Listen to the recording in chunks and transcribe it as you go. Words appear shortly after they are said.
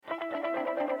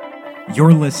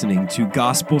You're listening to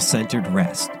Gospel Centered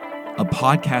Rest, a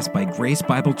podcast by Grace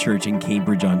Bible Church in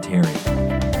Cambridge, Ontario,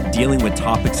 dealing with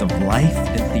topics of life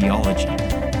and theology,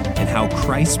 and how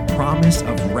Christ's promise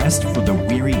of rest for the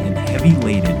weary and heavy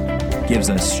laden gives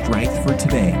us strength for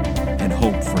today and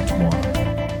hope for tomorrow.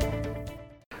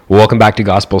 Welcome back to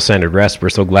Gospel Centered Rest. We're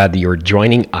so glad that you're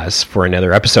joining us for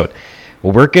another episode.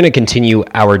 Well, we're going to continue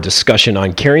our discussion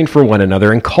on caring for one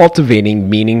another and cultivating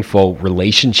meaningful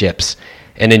relationships.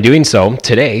 And in doing so,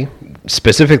 today,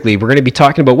 specifically, we're going to be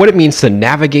talking about what it means to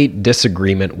navigate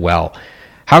disagreement well.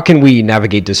 How can we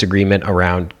navigate disagreement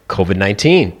around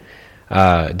COVID-19?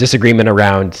 Disagreement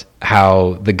around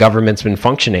how the government's been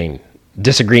functioning,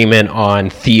 disagreement on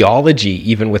theology,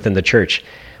 even within the church.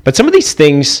 But some of these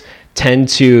things tend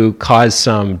to cause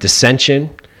some dissension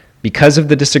because of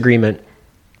the disagreement.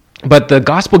 But the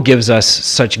gospel gives us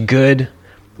such good,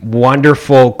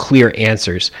 wonderful, clear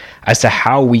answers as to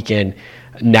how we can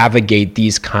navigate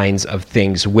these kinds of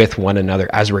things with one another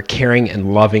as we're caring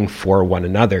and loving for one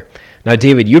another. Now,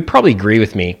 David, you'd probably agree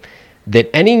with me that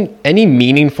any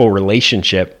meaningful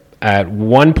relationship at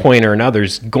one point or another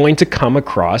is going to come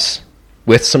across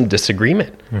with some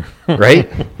disagreement,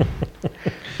 right?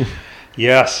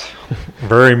 Yes,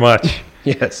 very much.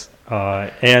 Yes.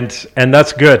 And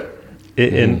that's good.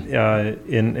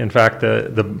 In fact,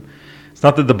 it's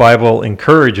not that the Bible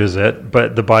encourages it,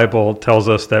 but the Bible tells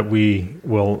us that we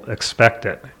will expect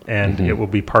it, and it will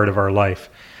be part of our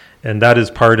life. And that is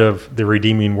part of the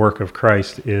redeeming work of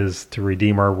Christ, is to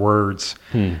redeem our words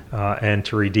and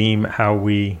to redeem how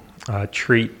we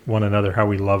treat one another, how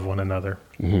we love one another.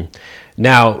 Mm-hmm.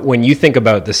 Now, when you think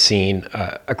about the scene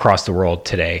across the world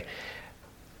today,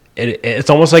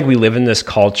 it's almost like we live in this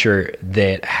culture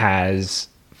that has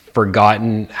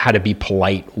forgotten how to be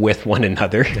polite with one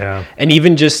another. Yeah. And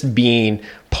even just being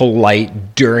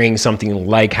polite during something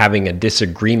like having a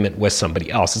disagreement with somebody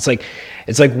else.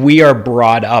 It's like we are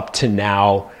brought up to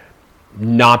now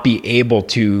not be able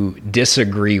to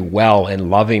disagree well and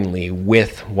lovingly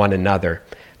with one another.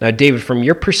 Now, David, from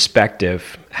your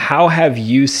perspective, how have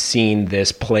you seen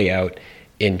this play out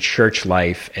in church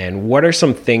life, and what are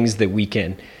some things that we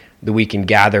can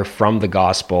gather from the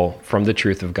gospel, from the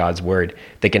truth of God's word,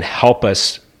 that can help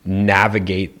us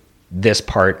navigate this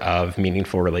part of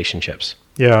meaningful relationships?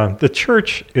 Yeah, the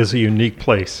church is a unique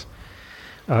place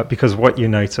because what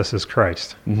unites us is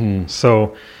Christ. Mm-hmm.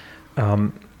 So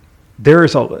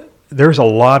there's a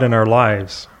lot in our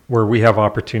lives where we have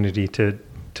opportunity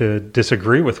to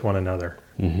disagree with one another.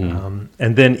 Mm-hmm.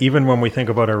 And then even when we think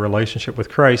about our relationship with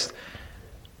Christ,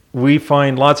 we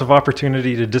find lots of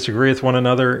opportunity to disagree with one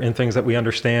another in things that we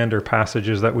understand or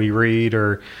passages that we read,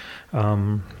 or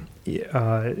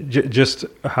just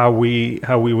how we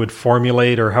would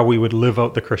formulate or how we would live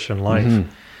out the Christian life. Mm-hmm.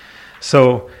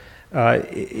 So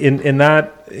in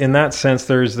that sense,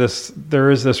 there is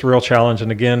this real challenge, and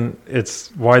again,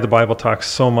 it's why the Bible talks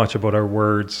so much about our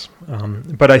words.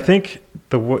 But I think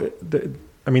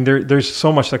there's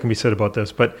so much that can be said about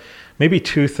this, but maybe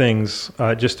two things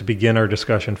just to begin our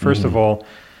discussion. First of all,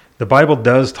 the Bible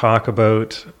does talk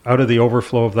about out of the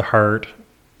overflow of the heart,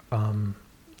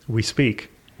 we speak.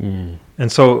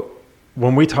 And so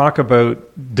when we talk about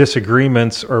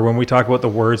disagreements, or when we talk about the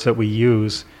words that we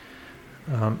use,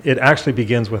 it actually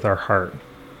begins with our heart.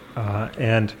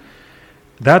 And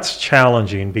that's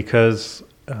challenging because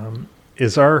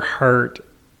is our heart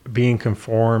being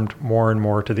conformed more and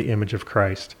more to the image of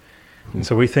Christ? And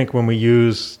so we think when we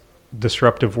use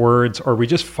disruptive words, or we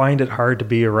just find it hard to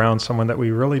be around someone that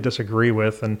we really disagree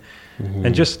with and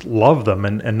just love them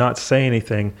and not say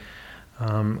anything,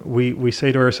 we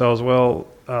say to ourselves, well,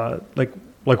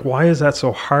 why is that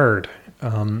so hard?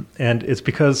 And it's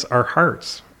because our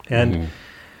hearts. And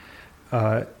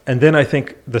then I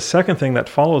think the second thing that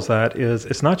follows that is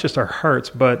it's not just our hearts,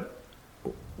 but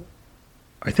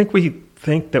I think we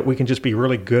think that we can just be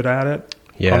really good at it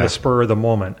on the spur of the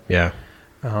moment. Yeah.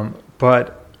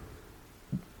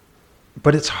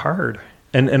 But it's hard.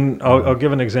 And I'll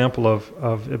give an example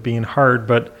of it being hard,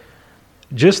 but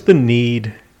just the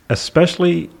need,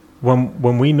 especially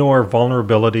when we know our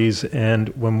vulnerabilities and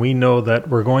when we know that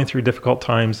we're going through difficult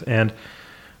times, and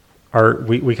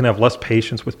we can have less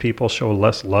patience with people, show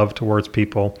less love towards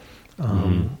people,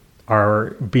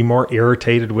 be more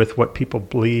irritated with what people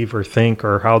believe or think,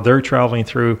 or how they're traveling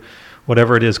through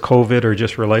whatever it is, COVID or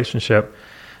just relationship,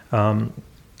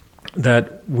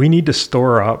 that we need to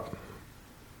store up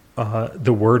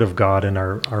the Word of God in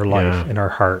our life, in our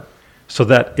heart, so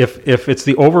that if it's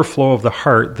the overflow of the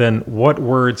heart, then what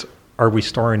words are we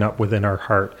storing up within our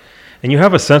heart? And you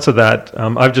have a sense of that.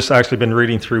 I've just actually been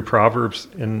reading through Proverbs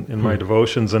in my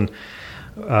devotions, and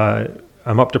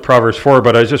I'm up to Proverbs 4,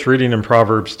 but I was just reading in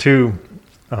Proverbs 2.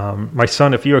 My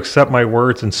son, if you accept my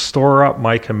words and store up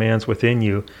my commands within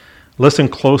you, listen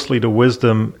closely to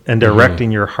wisdom and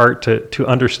directing your heart to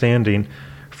understanding.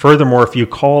 Furthermore, if you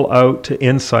call out to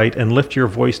insight and lift your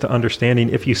voice to understanding,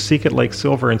 if you seek it like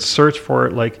silver and search for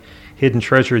it like hidden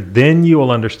treasure, then you will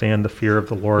understand the fear of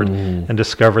the Lord and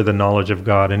discover the knowledge of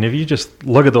God. And if you just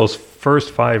look at those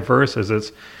first 5 verses,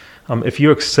 it's if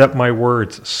you accept my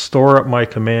words, store up my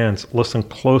commands, listen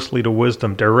closely to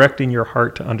wisdom, directing your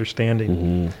heart to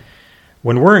understanding.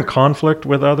 When we're in conflict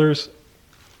with others,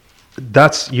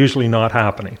 that's usually not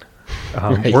happening.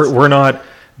 Right. We're not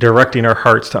directing our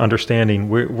hearts to understanding.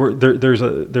 There's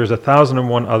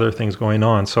 1,001 other things going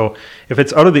on. So if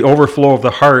it's out of the overflow of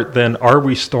the heart, then are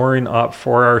we storing up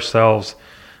for ourselves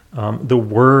the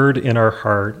word in our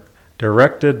heart,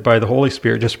 directed by the Holy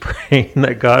Spirit, just praying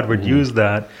that God would use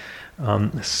that,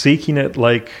 seeking it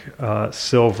like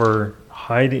silver,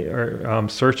 hiding or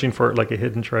searching for it like a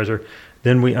hidden treasure?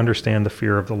 Then we understand the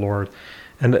fear of the Lord.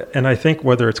 And I think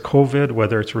whether it's COVID,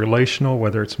 whether it's relational,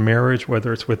 whether it's marriage,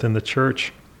 whether it's within the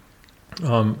church,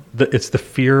 it's the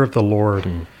fear of the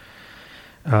Lord.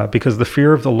 Because the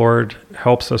fear of the Lord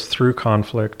helps us through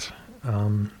conflict,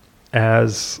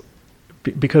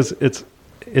 because it's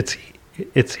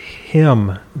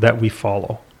Him that we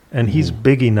follow, and He's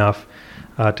big enough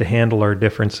to handle our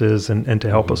differences and to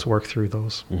help us work through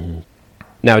those.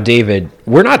 Now, David,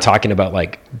 we're not talking about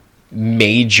like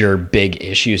major big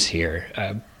issues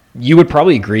here. You would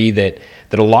probably agree that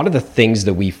a lot of the things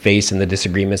that we face and the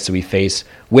disagreements that we face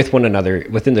with one another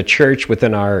within the church,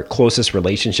 within our closest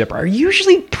relationship, are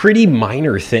usually pretty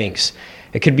minor things.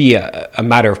 It could be a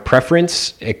matter of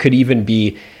preference. It could even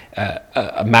be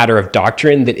a matter of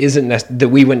doctrine that that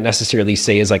we wouldn't necessarily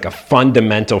say is like a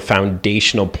fundamental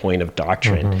foundational point of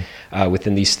doctrine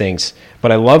within these things.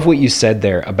 But I love what you said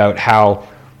there about how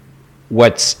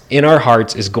what's in our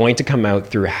hearts is going to come out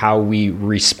through how we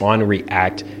respond and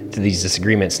react to these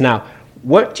disagreements. Now,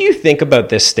 what do you think about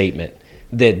this statement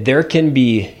that there can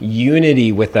be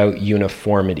unity without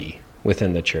uniformity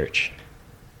within the church?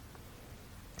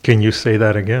 Can you say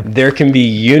that again? There can be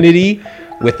unity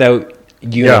without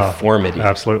uniformity. Yeah,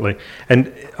 absolutely. And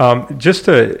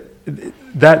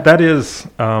that is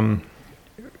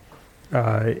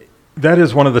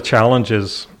one of the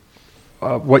challenges.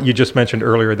 What you just mentioned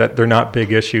earlier, that they're not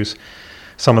big issues,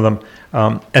 some of them,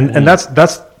 and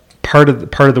that's part of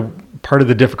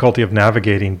the difficulty of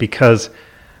navigating, because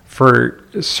for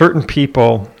certain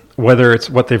people, whether it's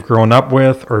what they've grown up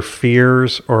with or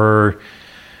fears or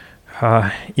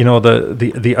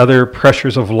the other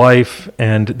pressures of life,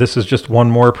 and this is just one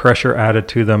more pressure added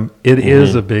to them, it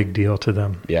is a big deal to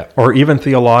them. Yeah. Or even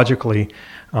theologically,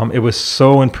 it was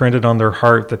so imprinted on their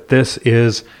heart that this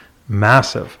is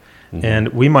massive. And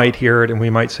we might hear it and we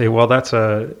might say, well, that's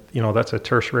a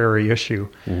tertiary issue.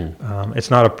 It's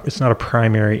not a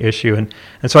primary issue. And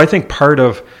so I think part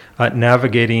of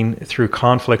navigating through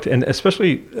conflict, and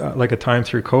especially like a time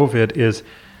through COVID, is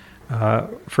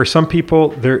for some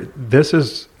people this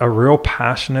is a real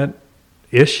passionate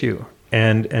issue,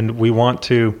 and we want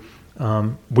to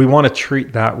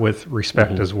treat that with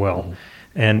respect as well,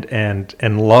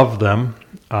 and love them.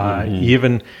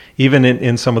 Even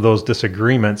in some of those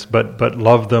disagreements, but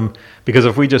love them, because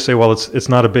if we just say, well, it's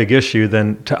not a big issue,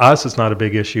 then to us it's not a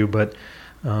big issue. But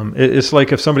it's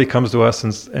like if somebody comes to us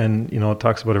and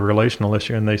talks about a relational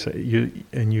issue, and they say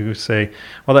you say,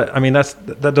 well,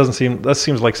 that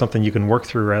seems like something you can work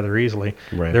through rather easily.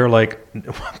 Right. They're like,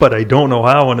 but I don't know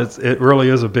how, and it really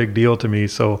is a big deal to me.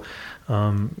 So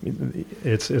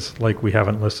it's like we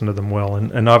haven't listened to them well,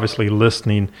 and obviously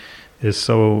listening is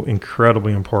so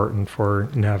incredibly important for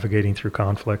navigating through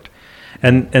conflict.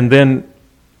 And then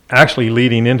actually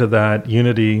leading into that,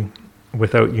 unity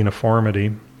without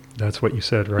uniformity, that's what you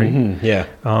said, right? Yeah.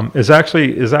 Is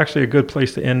actually a good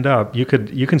place to end up. You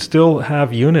can still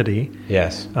have unity.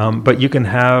 Yes. But you can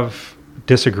have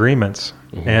disagreements.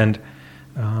 And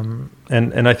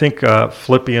I think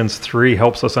Philippians 3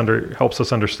 helps us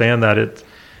understand that.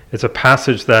 It's a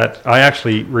passage that I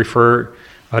actually refer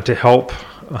to help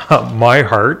my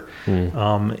heart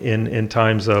in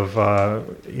times of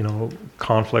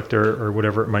conflict or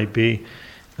whatever it might be,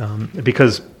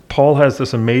 because Paul has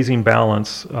this amazing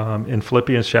balance in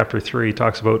Philippians chapter 3. He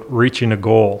talks about reaching a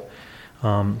goal,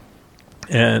 and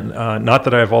not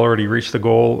that I have already reached the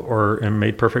goal or am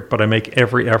made perfect, but I make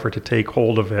every effort to take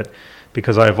hold of it,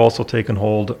 because I have also taken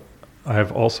hold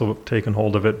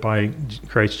of it by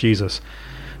Christ Jesus.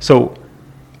 So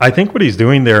I think what he's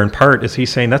doing there in part is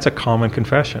he's saying that's a common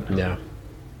confession. Yeah.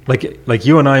 Like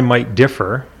you and I might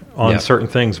differ on certain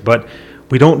things, but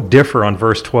we don't differ on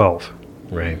verse 12.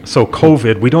 Right. So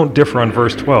COVID, we don't differ on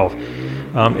verse 12.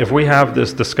 If we have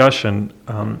this discussion,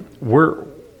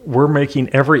 we're making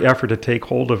every effort to take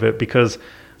hold of it, because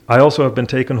I also have been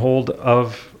taken hold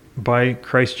of by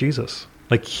Christ Jesus.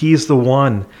 Like, he's the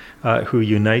one who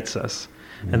unites us.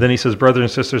 And then he says, brothers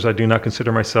and sisters, I do not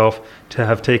consider myself to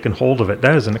have taken hold of it.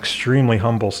 That is an extremely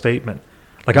humble statement.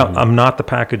 Like, I'm not the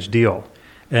package deal.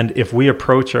 And if we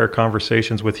approach our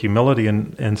conversations with humility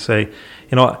and say,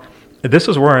 this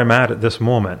is where I'm at this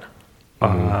moment,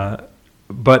 but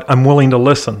I'm willing to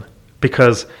listen,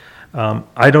 because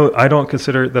I don't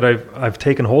consider that I've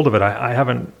taken hold of it. I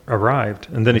haven't arrived.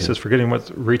 And then he says, forgetting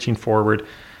what's reaching forward,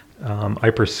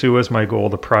 I pursue as my goal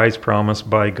the prize promised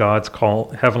by God's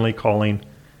heavenly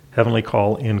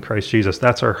call in Christ Jesus.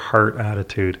 That's our heart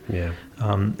attitude. Yeah.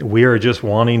 We are just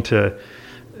wanting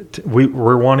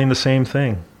we're wanting the same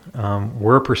thing.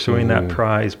 We're pursuing that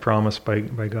prize promised by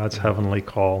God's heavenly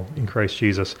call in Christ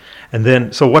Jesus. And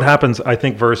then, so what happens, I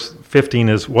think verse 15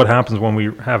 is what happens when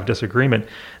we have disagreement.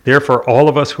 Therefore, all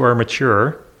of us who are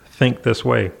mature think this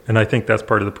way. And I think that's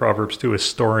part of the Proverbs too, is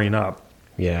storing up.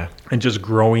 Yeah. And just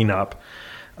growing up.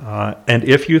 And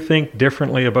if you think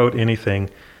differently about anything,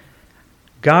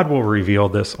 God will reveal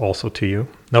this also to you.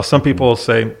 Now, some people will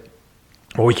say,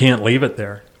 well, we can't leave it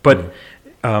there. But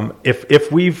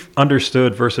if we've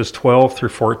understood verses 12 through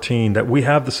 14, that we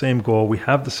have the same goal, we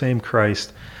have the same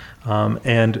Christ,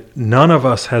 and none of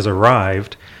us has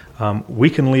arrived,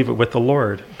 we can leave it with the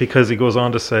Lord, because he goes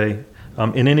on to say,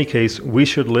 in any case, we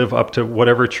should live up to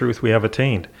whatever truth we have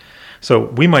attained. So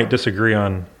we might disagree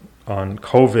on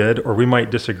COVID, or we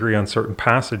might disagree on certain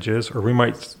passages, or we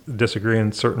might disagree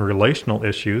on certain relational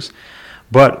issues.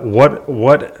 But what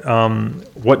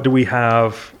do we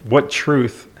have? What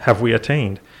truth have we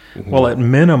attained? Well, at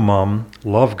minimum,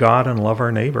 love God and love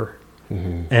our neighbor.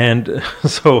 And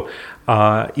so,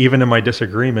 even in my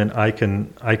disagreement, I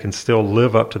can still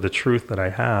live up to the truth that I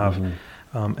have,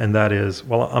 and that is,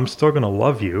 well, I'm still going to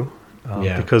love you.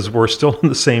 Because we're still in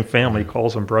the same family. He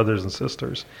calls them brothers and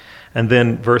sisters. And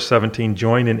then verse 17,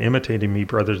 join in imitating me,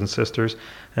 brothers and sisters,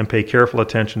 and pay careful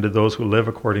attention to those who live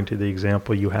according to the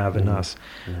example you have in us.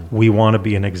 We want to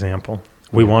be an example.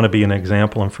 We want to be an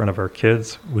example in front of our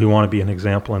kids. We want to be an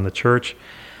example in the church.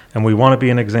 And we want to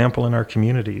be an example in our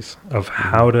communities of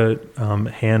how to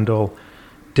handle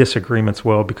disagreements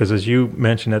well. Because as you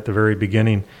mentioned at the very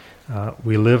beginning,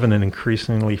 we live in an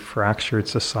increasingly fractured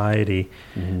society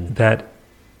that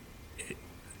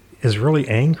is really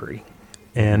angry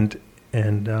and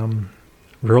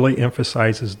really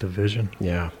emphasizes division.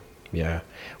 Yeah.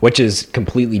 Which is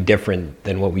completely different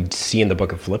than what we see in the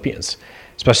book of Philippians.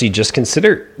 Especially just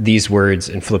consider these words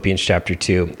in Philippians chapter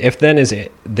 2. If then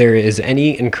there is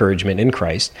any encouragement in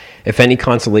Christ, if any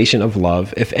consolation of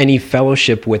love, if any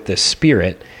fellowship with the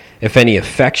Spirit, if any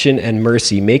affection and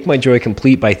mercy, make my joy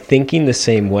complete by thinking the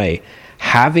same way,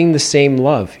 having the same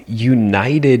love,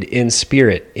 united in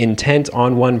spirit, intent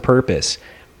on one purpose.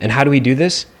 And how do we do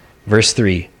this? Verse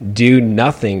 3, do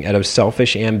nothing out of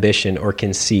selfish ambition or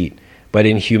conceit, but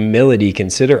in humility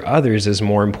consider others as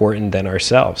more important than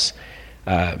ourselves.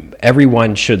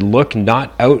 Everyone should look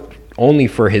not out only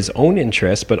for his own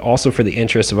interests, but also for the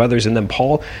interests of others. And then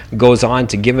Paul goes on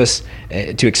to give us,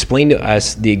 to explain to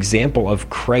us the example of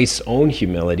Christ's own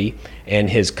humility and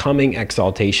his coming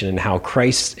exaltation, and how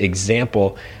Christ's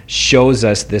example shows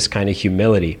us this kind of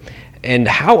humility. And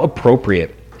how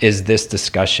appropriate is this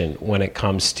discussion when it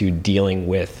comes to dealing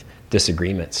with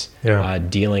disagreements,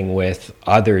 dealing with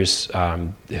others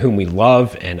whom we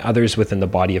love and others within the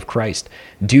body of Christ.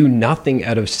 Do nothing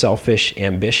out of selfish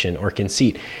ambition or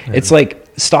conceit. It's like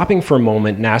stopping for a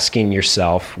moment and asking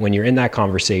yourself, when you're in that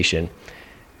conversation,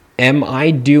 am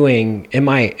I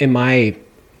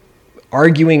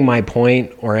arguing my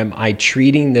point, or am I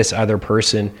treating this other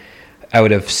person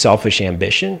out of selfish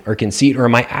ambition or conceit, or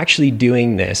am I actually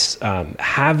doing this,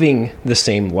 having the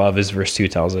same love, as verse 2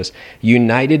 tells us,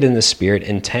 united in the Spirit,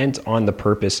 intent on the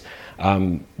purpose,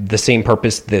 the same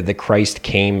purpose that Christ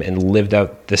came and lived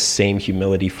out the same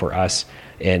humility for us,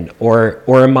 and or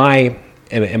am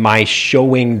I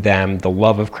showing them the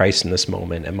love of Christ in this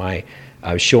moment? Am I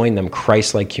showing them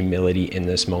Christ-like humility in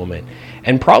this moment?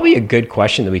 And probably a good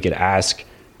question that we could ask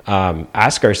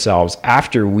ourselves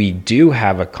after we do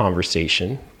have a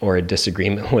conversation or a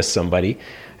disagreement with somebody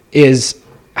is,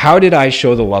 how did I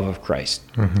show the love of Christ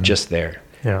just there?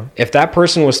 Yeah. If that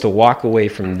person was to walk away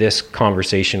from this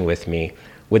conversation with me,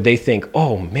 would they think,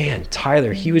 oh man,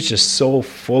 Tyler, he was just so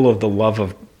full of the love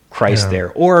of Christ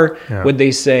there? Or would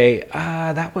they say,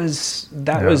 that was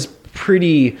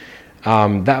pretty,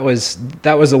 that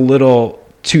was a little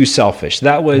too selfish.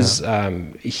 That was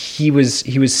he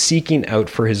was seeking out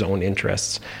for his own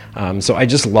interests. So I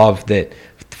just love that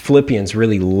Philippians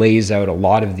really lays out a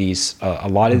lot of these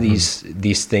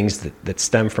these things that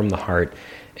stem from the heart.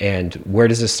 And where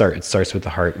does it start? It starts with the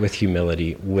heart, with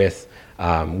humility, with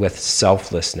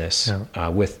selflessness,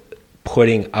 with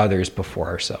putting others before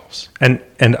ourselves. And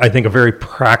I think a very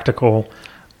practical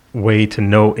way to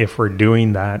know if we're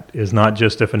doing that is not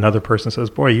just if another person says,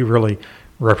 "Boy, you really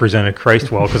represented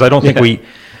Christ well," because I don't think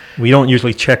we don't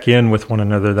usually check in with one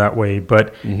another that way.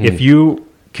 But if you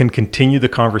can continue the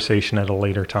conversation at a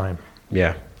later time,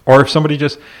 or if somebody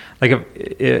just like,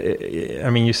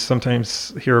 you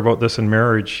sometimes hear about this in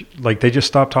marriage, like they just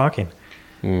stop talking.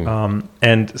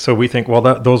 And so we think, well,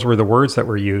 those were the words that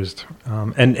were used,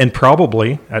 and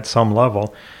probably at some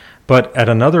level. But at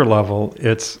another level,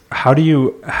 it's how do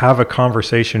you have a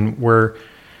conversation where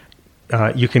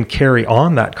you can carry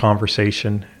on that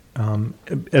conversation,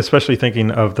 especially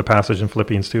thinking of the passage in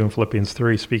Philippians 2 and Philippians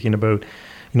 3, speaking about,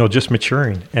 just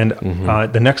maturing. And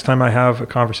the next time I have a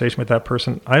conversation with that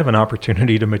person, I have an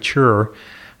opportunity to mature,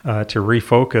 to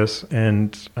refocus,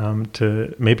 and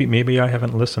to maybe I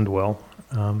haven't listened well.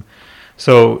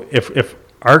 So if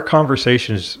our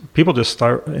conversations, people just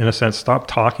start, in a sense, stop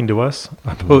talking to us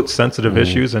about sensitive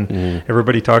issues, and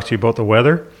everybody talks to you about the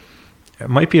weather, it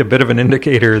might be a bit of an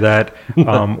indicator that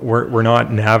we're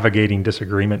not navigating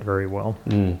disagreement very well.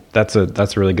 That's a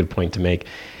really good point to make.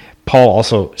 Paul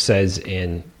also says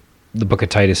in the book of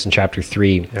Titus in chapter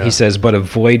 3, he says, "But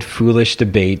avoid foolish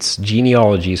debates,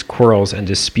 genealogies, quarrels, and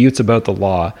disputes about the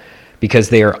law, because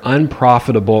they are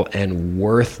unprofitable and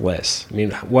worthless." I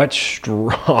mean, what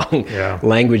strong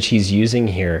language he's using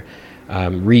here.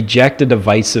 Reject a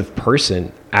divisive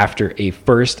person after a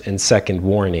first and second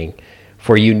warning,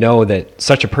 for you know that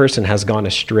such a person has gone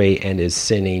astray and is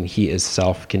sinning. He is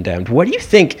self-condemned. What do you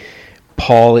think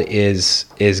Paul is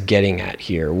getting at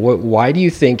here? Why do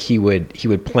you think he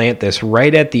would plant this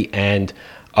right at the end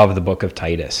of the book of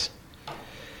Titus?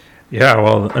 Yeah,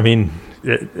 well, I mean,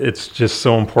 it's just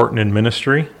so important in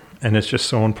ministry, and it's just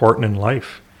so important in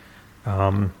life.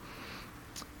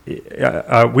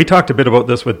 We talked a bit about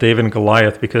this with David and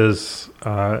Goliath, because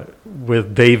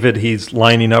with David, he's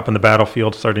lining up in the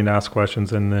battlefield, starting to ask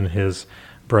questions, and then his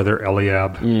brother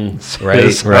Eliab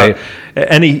says, right.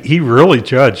 And he really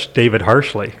judged David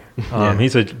harshly. He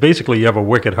said, basically, you have a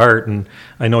wicked heart, and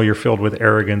I know you're filled with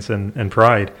arrogance and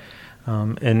pride.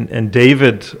 And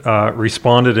David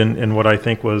responded in what I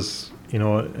think was,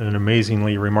 an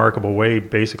amazingly remarkable way,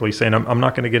 basically saying, I'm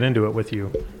not going to get into it with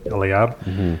you, Eliab.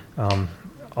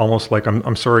 Almost like,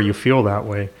 I'm sorry you feel that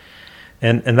way.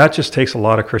 And that just takes a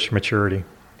lot of Christian maturity.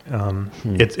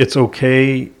 It's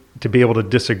okay to be able to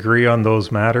disagree on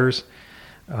those matters,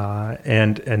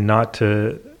 and not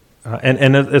to,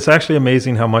 and it's actually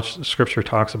amazing how much Scripture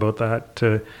talks about that,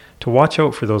 to watch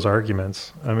out for those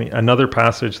arguments. I mean, another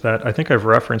passage that I think I've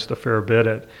referenced a fair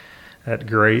bit at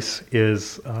Grace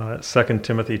is 2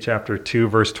 Timothy chapter 2,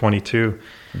 verse 22.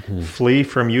 Flee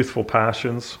from youthful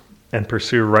passions and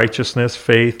pursue righteousness,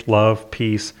 faith, love,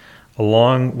 peace,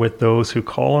 along with those who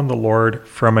call on the Lord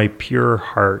from a pure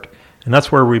heart. And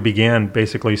that's where we began,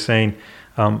 basically saying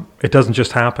it doesn't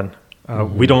just happen.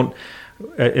 We don't.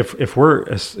 If we're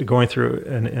going through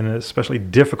an especially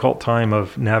difficult time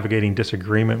of navigating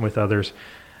disagreement with others,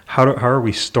 how are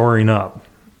we storing up?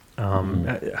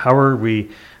 How are we,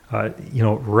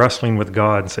 wrestling with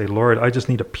God and say, Lord, I just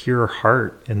need a pure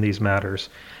heart in these matters.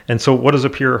 And so what is a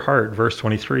pure heart? Verse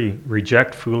 23,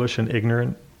 reject foolish and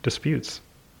ignorant disputes.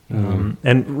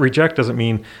 And reject doesn't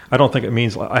mean, I don't think it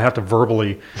means I have to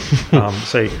verbally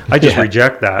say, I just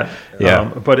reject that.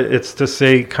 But it's to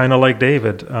say, kind of like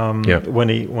David, when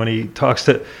he talks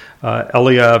to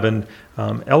Eliab, and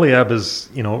Eliab is,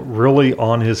 really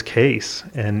on his case,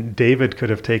 and David could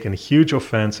have taken huge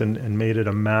offense and made it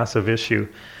a massive issue.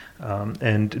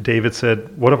 And David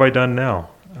said, what have I done now?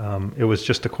 It was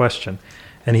just a question.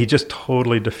 And he just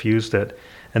totally diffused it.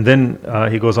 And then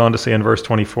he goes on to say in verse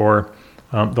 24,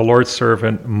 the Lord's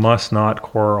servant must not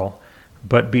quarrel,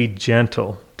 but be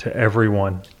gentle to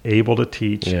everyone, able to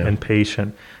teach, and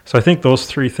patient. So I think those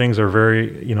three things are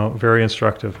very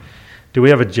instructive. Do we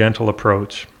have a gentle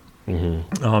approach?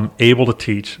 Able to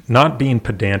teach, not being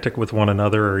pedantic with one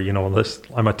another, or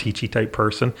I'm a teachy type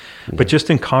person, but just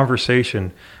in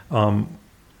conversation.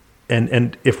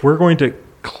 And if we're going to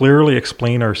clearly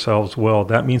explain ourselves well,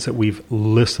 that means that we've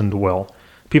listened well.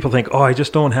 People think, I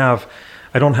don't have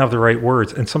the right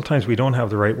words. And sometimes we don't have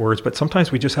the right words, but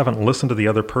sometimes we just haven't listened to the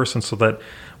other person so that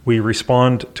we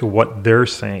respond to what they're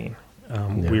saying.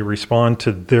 We respond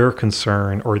to their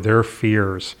concern or their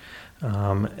fears.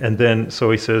 And then,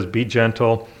 so he says, be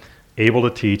gentle, able to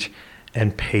teach,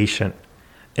 and patient.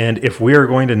 And if we are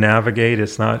going to navigate,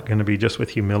 it's not going to be just with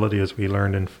humility as we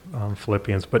learned in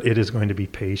Philippians, but it is going to be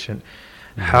patient.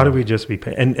 Mm-hmm. How do we just be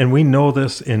patient? And we know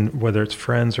this in whether it's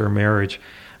friends or marriage.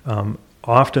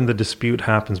 Often the dispute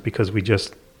happens because we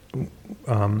just,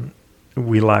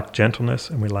 we lack gentleness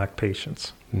and we lack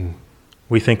patience. Mm.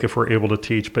 We think if we're able to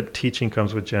teach, but teaching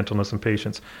comes with gentleness and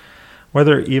patience.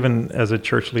 Whether even as a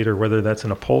church leader, whether that's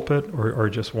in a pulpit or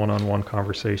just one-on-one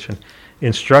conversation,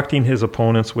 instructing his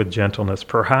opponents with gentleness,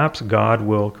 perhaps God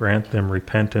will grant them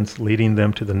repentance, leading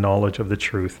them to the knowledge of the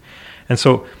truth. And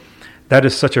so that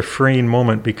is such a freeing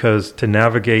moment, because to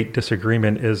navigate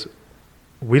disagreement is,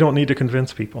 we don't need to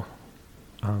convince people.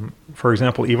 For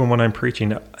example, even when I'm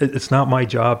preaching, it's not my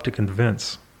job to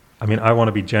convince. I mean, I want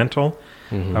to be gentle.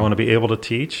 Mm-hmm. I want to be able to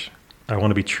teach. I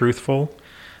want to be truthful.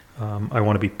 I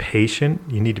want to be patient.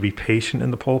 You need to be patient in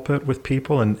the pulpit with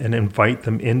people and invite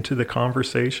them into the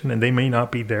conversation. And they may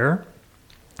not be there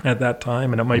at that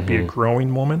time, and it might be a growing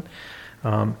moment.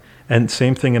 And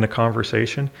same thing in a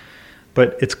conversation.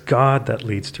 But it's God that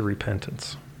leads to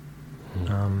repentance.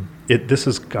 This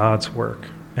is God's work.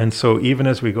 And so even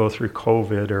as we go through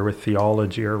COVID or with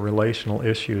theology or relational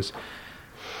issues,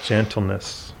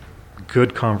 gentleness,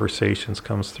 good conversations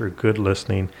comes through, good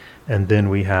listening, and then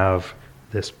we have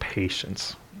this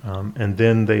patience. And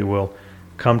then they will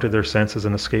come to their senses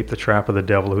and escape the trap of the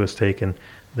devil who has taken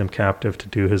them captive to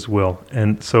do his will.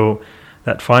 And so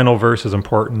that final verse is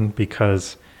important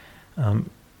because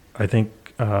I think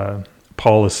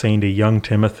Paul is saying to young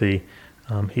Timothy,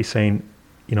 he's saying,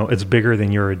 it's bigger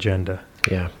than your agenda.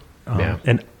 Yeah.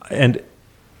 And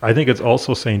I think it's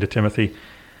also saying to Timothy,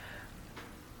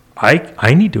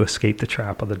 I need to escape the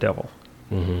trap of the devil.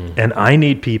 Mm-hmm. And I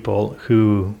need people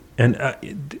who,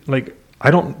 I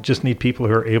don't just need people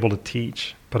who are able to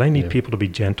teach, but I need people to be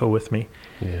gentle with me.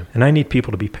 Yeah. And I need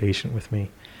people to be patient with me.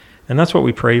 And that's what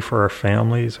we pray for our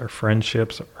families, our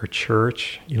friendships, our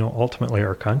church, ultimately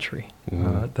our country.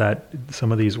 Mm-hmm. That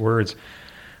some of these words,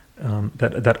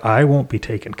 that I won't be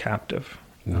taken captive.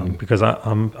 Mm-hmm. Because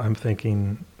I'm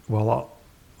thinking, well,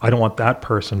 I don't want that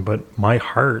person, but my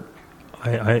heart,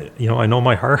 I know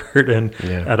my heart, and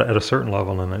at a certain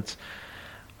level, and it's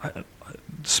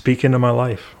speak into my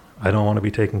life. I don't want to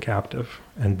be taken captive,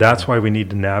 and that's why we need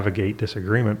to navigate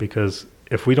disagreement. Because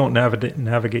if we don't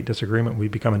navigate disagreement, we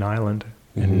become an island,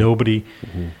 and nobody.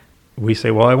 Mm-hmm. We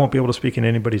say, well, I won't be able to speak in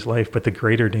anybody's life, but the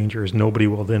greater danger is nobody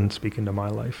will then speak into my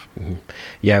life. Mm-hmm.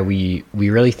 Yeah, we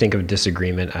really think of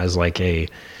disagreement as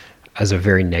as a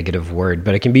very negative word,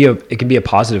 but it can be a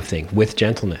positive thing, with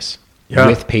gentleness,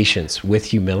 with patience, with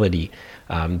humility.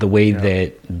 The way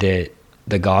that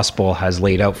the gospel has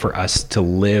laid out for us to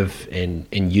live in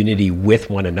unity with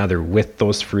one another, with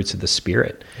those fruits of the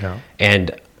Spirit. Yeah.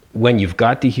 And when you've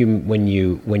got when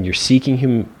you're seeking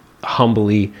him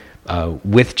humbly,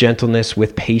 with gentleness,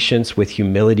 with patience, with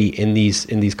humility in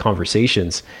these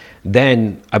conversations,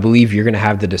 then I believe you're going to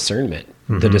have the discernment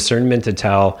to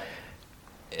tell,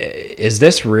 is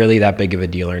this really that big of a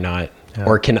deal or not? Yeah.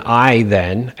 Or can I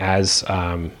then, as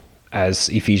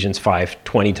Ephesians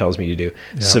 5:20 tells me to do,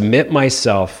 submit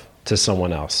myself to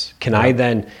someone else? Can I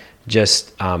then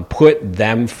just put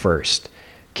them first?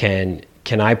 Can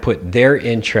I put their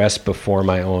interest before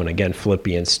my own? Again,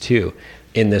 Philippians 2.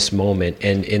 In this moment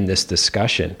and in this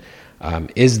discussion,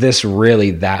 is this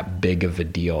really that big of a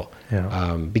deal?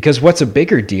 Yeah. Because what's a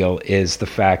bigger deal is the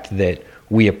fact that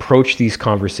we approach these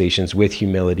conversations with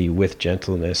humility, with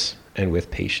gentleness, and with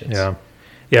patience.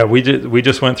 Yeah. We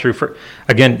just went through.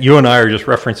 Again, you and I are just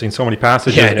referencing so many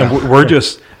passages, and we're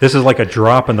just. This is like a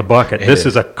drop in the bucket. This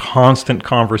is a constant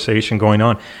conversation going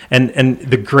on, and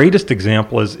the greatest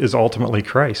example is ultimately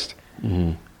Christ,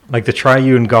 like the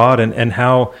triune God, and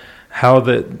how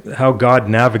God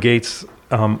navigates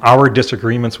our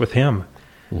disagreements with him.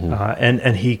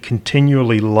 And he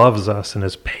continually loves us and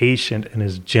is patient and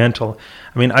is gentle.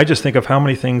 I mean, I just think of how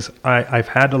many things I've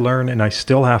had to learn and I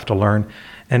still have to learn.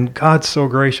 And God's so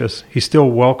gracious. He still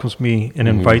welcomes me and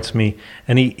invites me.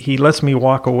 And he lets me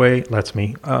walk away.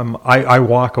 I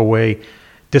walk away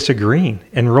disagreeing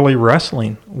and really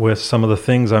wrestling with some of the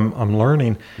things I'm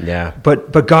learning. Yeah.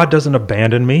 But God doesn't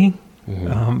abandon me.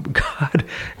 God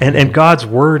and God's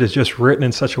word is just written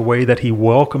in such a way that he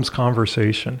welcomes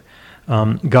conversation.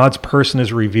 God's person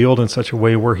is revealed in such a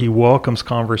way where he welcomes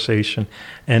conversation,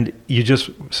 and you just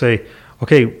say,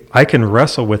 okay, I can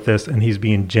wrestle with this, and he's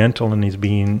being gentle and he's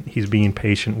being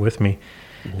patient with me.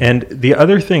 And the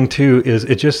other thing too is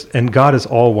and God is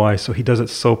all wise, so he does it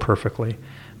so perfectly.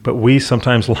 But we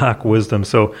sometimes lack wisdom.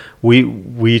 So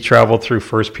we traveled through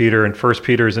 1 Peter, and 1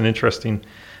 Peter is an interesting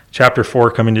chapter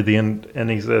 4 coming to the end, and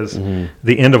he says,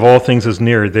 the end of all things is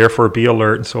near, therefore be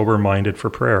alert and sober-minded for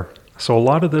prayer. So a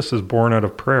lot of this is born out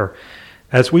of prayer.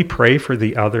 As we pray for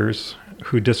the others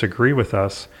who disagree with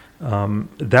us,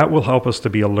 that will help us to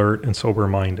be alert and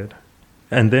sober-minded.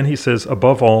 And then he says,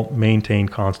 above all, maintain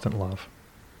constant love.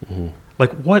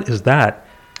 Like, what is that?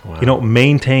 Wow.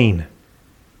 Maintain,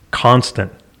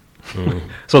 constant.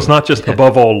 So it's not just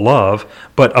above all love,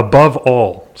 but above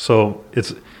all. So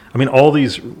all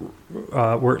these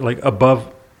were like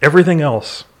above everything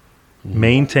else.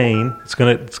 Maintain. It's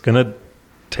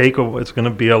gonna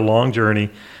be a long journey.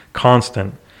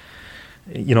 Constant.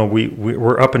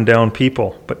 We're up and down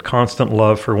people, but constant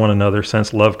love for one another,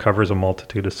 since love covers a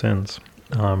multitude of sins.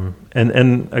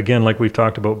 And again, like we've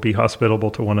talked about, be hospitable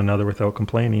to one another without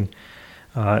complaining,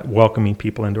 welcoming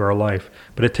people into our life.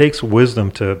 But it takes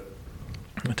wisdom to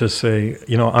say,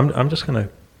 I'm just going to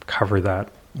cover that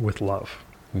with love.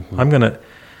 I'm going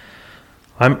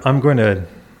to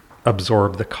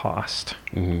absorb the cost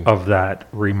of that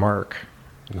remark,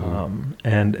 and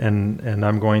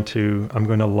I'm going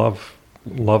to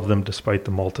love them despite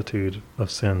the multitude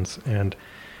of sins. And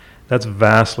that's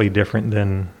vastly different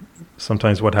than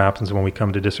sometimes what happens when we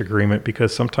come to disagreement,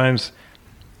 because sometimes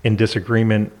in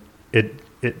disagreement it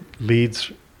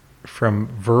leads from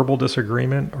verbal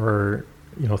disagreement or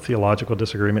theological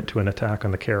disagreement to an attack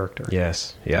on the character.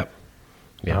 Yes. Yep.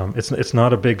 Yeah. It's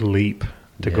not a big leap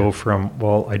to go from,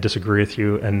 well, I disagree with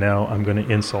you and now I'm going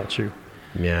to insult you.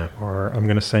 Yeah. Or I'm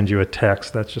going to send you a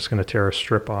text that's just going to tear a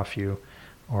strip off you,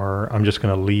 or I'm just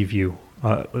going to leave you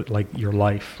like your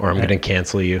life, or I'm going to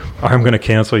cancel you. Or I'm going to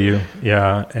cancel you.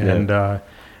 Yeah.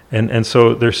 And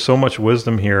so there's so much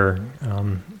wisdom here.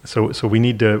 So we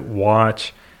need to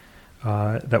watch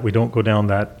that we don't go down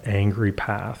that angry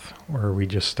path where we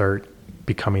just start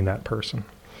becoming that person.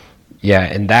 Yeah,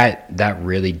 and that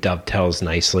really dovetails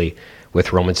nicely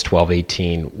with Romans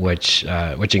 12:18, which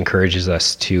encourages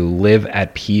us to live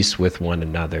at peace with one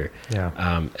another,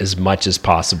 as much as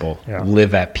possible. Yeah.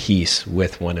 Live at peace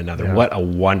with one another. Yeah. What a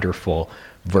wonderful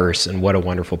verse, and what a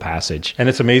wonderful passage. And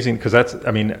it's amazing because that's,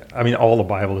 I mean, all the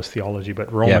Bible is theology,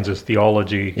 but Romans is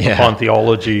theology upon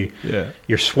theology. Yeah.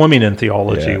 You're swimming in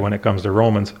theology when it comes to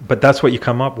Romans, but that's what you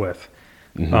come up with.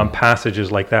 Passages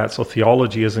like that. So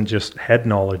theology isn't just head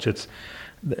knowledge. It's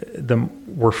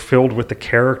we're filled with the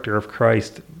character of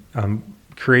Christ,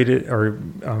 created or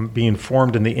being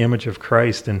formed in the image of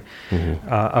Christ, and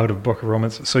out of Book of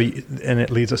Romans. So and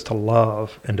it leads us to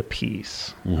love and to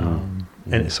peace.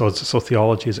 And so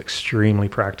theology is extremely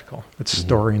practical. It's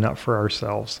storing up for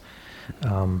ourselves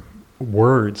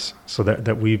words, so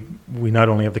that we not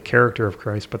only have the character of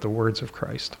Christ, but the words of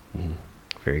Christ.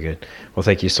 Very good. Well,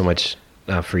 thank you so much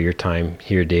for your time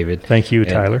here, David. Thank you,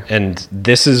 Tyler. And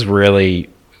this is really,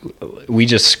 we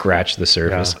just scratched the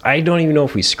surface. Yeah. I don't even know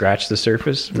if we scratched the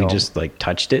surface. No. We just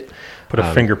touched it. Put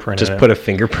a fingerprint in it. Just put a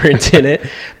fingerprint in it,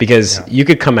 because you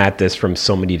could come at this from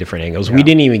so many different angles. Yeah. We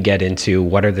didn't even get into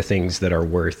what are the things that are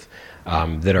worth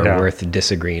worth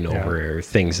disagreeing over, or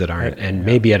things that aren't. And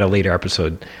maybe at a later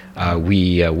episode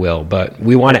we will. But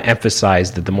we want to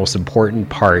emphasize that the most important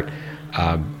part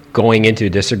going into a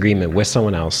disagreement with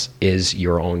someone else is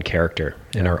your own character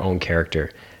and our own character.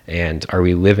 And are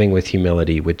we living with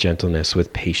humility, with gentleness,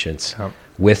 with patience,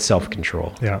 with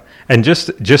self-control? Yeah. And just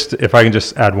if I can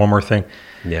just add one more thing.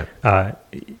 Yeah.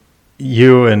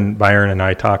 You and Byron and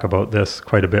I talk about this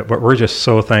quite a bit, but we're just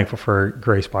so thankful for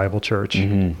Grace Bible Church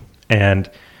and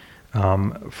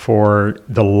for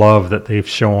the love that they've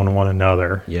shown one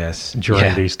another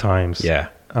during these times. Yeah.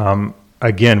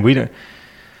 Again, we don't.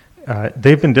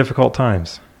 They've been difficult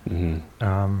times.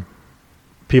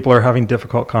 People are having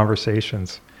difficult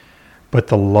conversations, but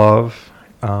the love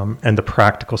and the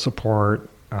practical support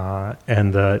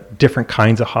and the different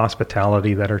kinds of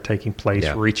hospitality that are taking place,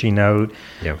 reaching out,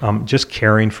 just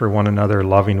caring for one another,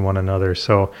 loving one another.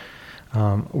 So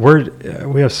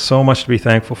we have so much to be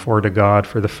thankful for to God,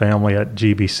 for the family at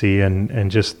GBC,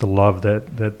 and just the love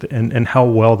that and how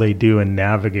well they do in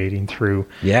navigating through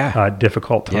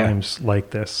difficult times like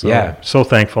this. So, so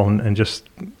thankful, and just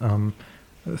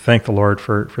thank the Lord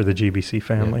for the GBC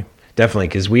family. Definitely,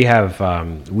 because we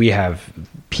have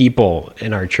people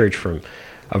in our church from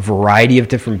a variety of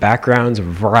different backgrounds, a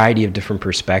variety of different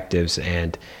perspectives,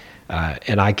 and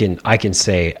I can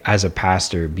say, as a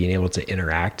pastor, being able to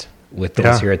interact with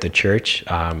those here at the church,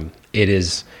 it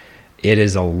is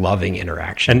a loving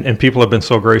interaction, and people have been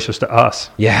so gracious to us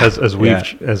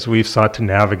as we've sought to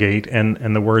navigate,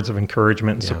 and the words of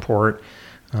encouragement and support.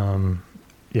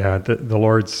 The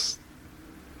Lord's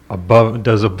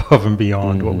does above and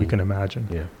beyond what we can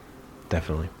imagine.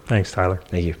 Definitely. Thanks, Tyler.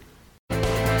 Thank you.